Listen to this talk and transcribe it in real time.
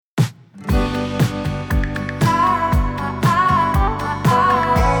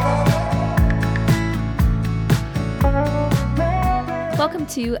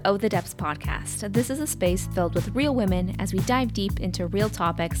to Oh the Depths podcast. This is a space filled with real women as we dive deep into real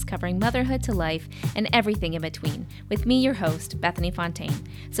topics covering motherhood to life and everything in between, with me, your host, Bethany Fontaine.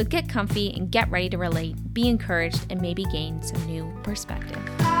 So get comfy and get ready to relate, be encouraged, and maybe gain some new perspective.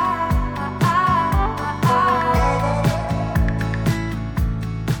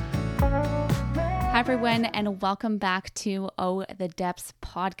 Hi everyone, and welcome back to Oh the Depths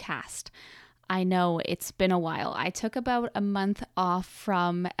podcast. I know it's been a while. I took about a month off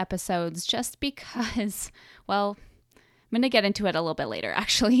from episodes just because, well, I'm going to get into it a little bit later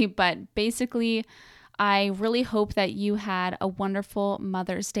actually, but basically I really hope that you had a wonderful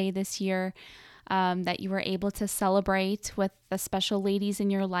Mother's Day this year, that you were able to celebrate with the special ladies in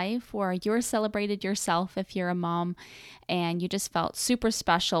your life, or you were celebrated yourself if you're a mom and you just felt super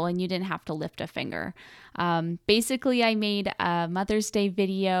special and you didn't have to lift a finger. Basically, I made a Mother's Day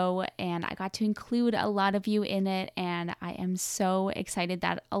video and I got to include a lot of you in it, and I am so excited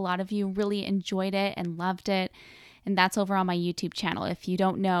that a lot of you really enjoyed it and loved it. And that's over on my YouTube channel. If you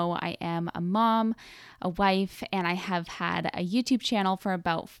don't know, I am a mom, a wife, and I have had a YouTube channel for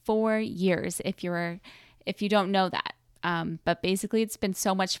about 4 years, if you don't know that. But basically, it's been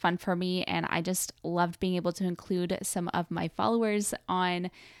so much fun for me, and I just loved being able to include some of my followers on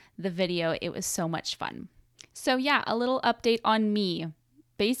the video. It was so much fun. So yeah, a little update on me.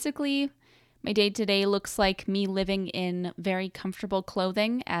 Basically, my day today looks like me living in very comfortable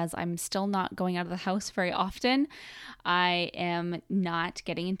clothing, as I'm still not going out of the house very often. I am not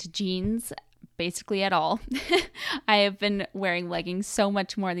getting into jeans basically at all. I have been wearing leggings so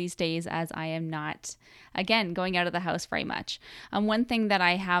much more these days, as I am not, again, going out of the house very much. One thing that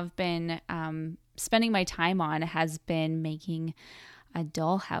I have been spending my time on has been making a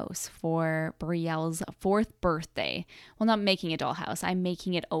dollhouse for Brielle's 4th birthday. Well, not making a dollhouse, I'm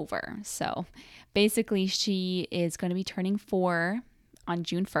making it over. So basically she is going to be turning 4 on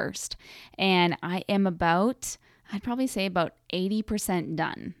June 1st. And I am I'd probably say about 80%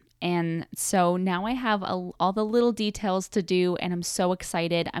 done. And so now I have all the little details to do, and I'm so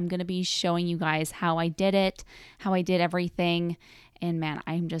excited. I'm going to be showing you guys how I did it, how I did everything. And man,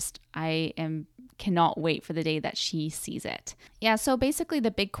 I cannot wait for the day that she sees it. Yeah, so basically the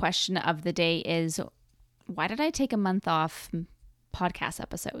big question of the day is, why did I take a month off podcast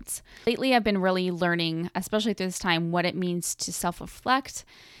episodes? Lately, I've been really learning, especially through this time, what it means to self-reflect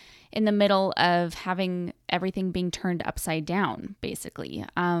in the middle of having everything being turned upside down, basically,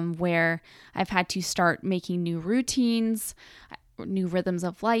 where I've had to start making new routines, new rhythms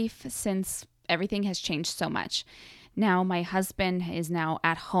of life, since everything has changed so much. Now, my husband is now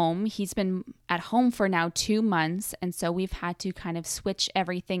at home. He's been at home for now 2 months. And so we've had to kind of switch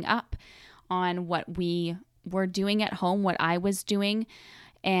everything up on what we were doing at home, what I was doing,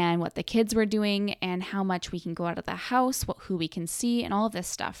 and what the kids were doing, and how much we can go out of the house, who we can see, and all of this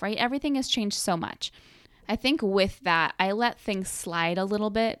stuff, right? Everything has changed so much. I think with that, I let things slide a little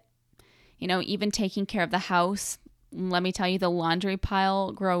bit. You know, even taking care of the house, let me tell you, the laundry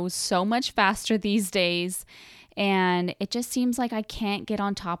pile grows so much faster these days. And it just seems like I can't get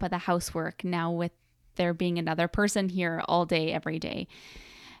on top of the housework now, with there being another person here all day, every day.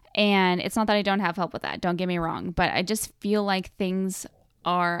 And it's not that I don't have help with that, don't get me wrong, but I just feel like things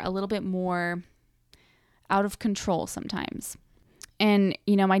are a little bit more out of control sometimes. And,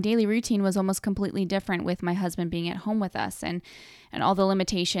 you know, my daily routine was almost completely different with my husband being at home with us, and all the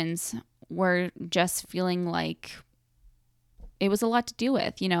limitations were just feeling like it was a lot to deal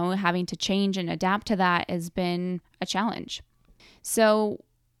with. You know, having to change and adapt to that has been a challenge. So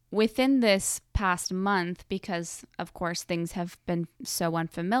within this past month, because of course things have been so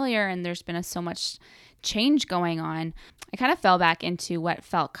unfamiliar and there's been so much change going on, I kind of fell back into what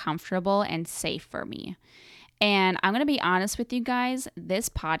felt comfortable and safe for me. And I'm going to be honest with you guys, this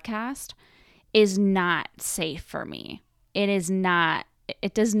podcast is not safe for me. It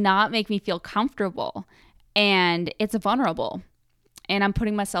does not make me feel comfortable, and it's vulnerable. And I'm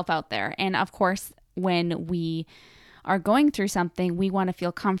putting myself out there. And of course, when we are going through something, we want to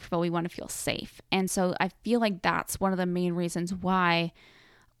feel comfortable. We want to feel safe. And so I feel like that's one of the main reasons why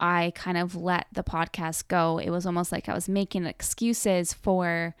I kind of let the podcast go. It was almost like I was making excuses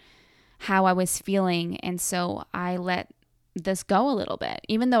for how I was feeling. And so I let this go a little bit.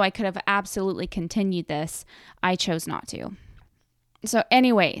 Even though I could have absolutely continued this, I chose not to. So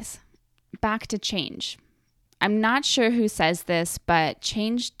anyways, back to change. I'm not sure who says this, but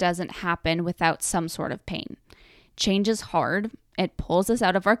change doesn't happen without some sort of pain. Change is hard. It pulls us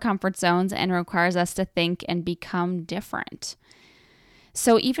out of our comfort zones and requires us to think and become different.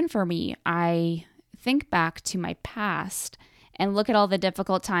 So even for me, I think back to my past and look at all the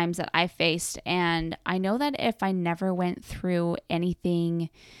difficult times that I faced. And I know that if I never went through anything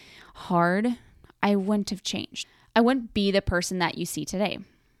hard, I wouldn't have changed. I wouldn't be the person that you see today.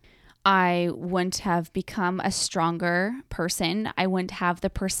 I wouldn't have become a stronger person. I wouldn't have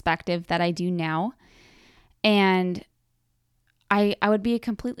the perspective that I do now. And I would be a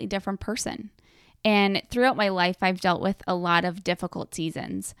completely different person. And throughout my life, I've dealt with a lot of difficult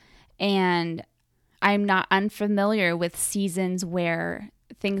seasons. And I'm not unfamiliar with seasons where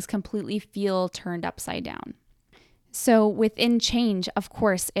things completely feel turned upside down. So within change, of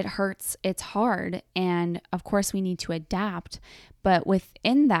course, it hurts, it's hard, and of course we need to adapt. But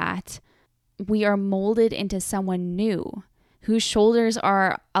within that, we are molded into someone new whose shoulders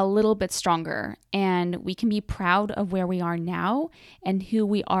are a little bit stronger, and we can be proud of where we are now and who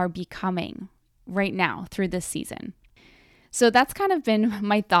we are becoming right now through this season. So that's kind of been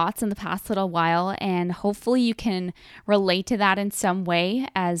my thoughts in the past little while, and hopefully you can relate to that in some way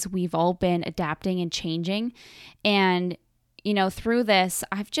as we've all been adapting and changing. And through this,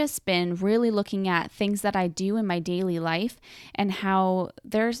 I've just been really looking at things that I do in my daily life and how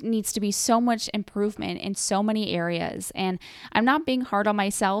there needs to be so much improvement in so many areas. And I'm not being hard on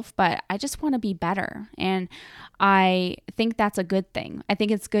myself, but I just want to be better. And I think that's a good thing. I think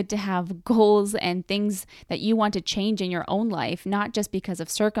it's good to have goals and things that you want to change in your own life, not just because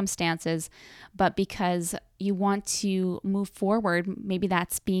of circumstances, but because you want to move forward. Maybe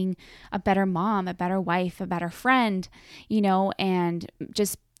that's being a better mom, a better wife, a better friend, and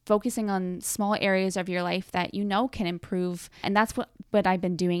just focusing on small areas of your life that can improve. And that's what I've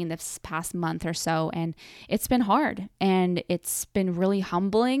been doing in this past month or so. And it's been hard, and it's been really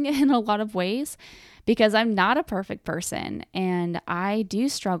humbling in a lot of ways because I'm not a perfect person, and I do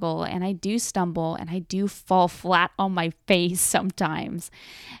struggle, and I do stumble, and I do fall flat on my face sometimes.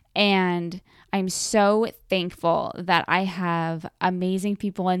 And I'm so thankful that I have amazing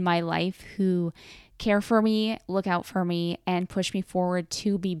people in my life who care for me, look out for me, and push me forward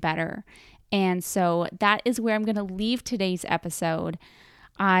to be better. And so that is where I'm going to leave today's episode.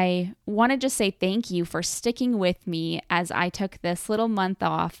 I want to just say thank you for sticking with me as I took this little month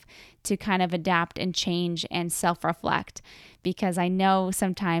off to kind of adapt and change and self-reflect, because I know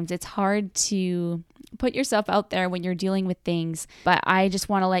sometimes it's hard to put yourself out there when you're dealing with things. But I just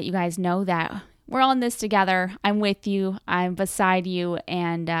want to let you guys know that we're all in this together. I'm with you. I'm beside you.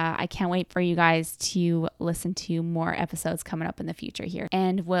 And I can't wait for you guys to listen to more episodes coming up in the future here.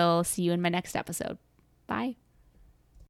 And we'll see you in my next episode. Bye.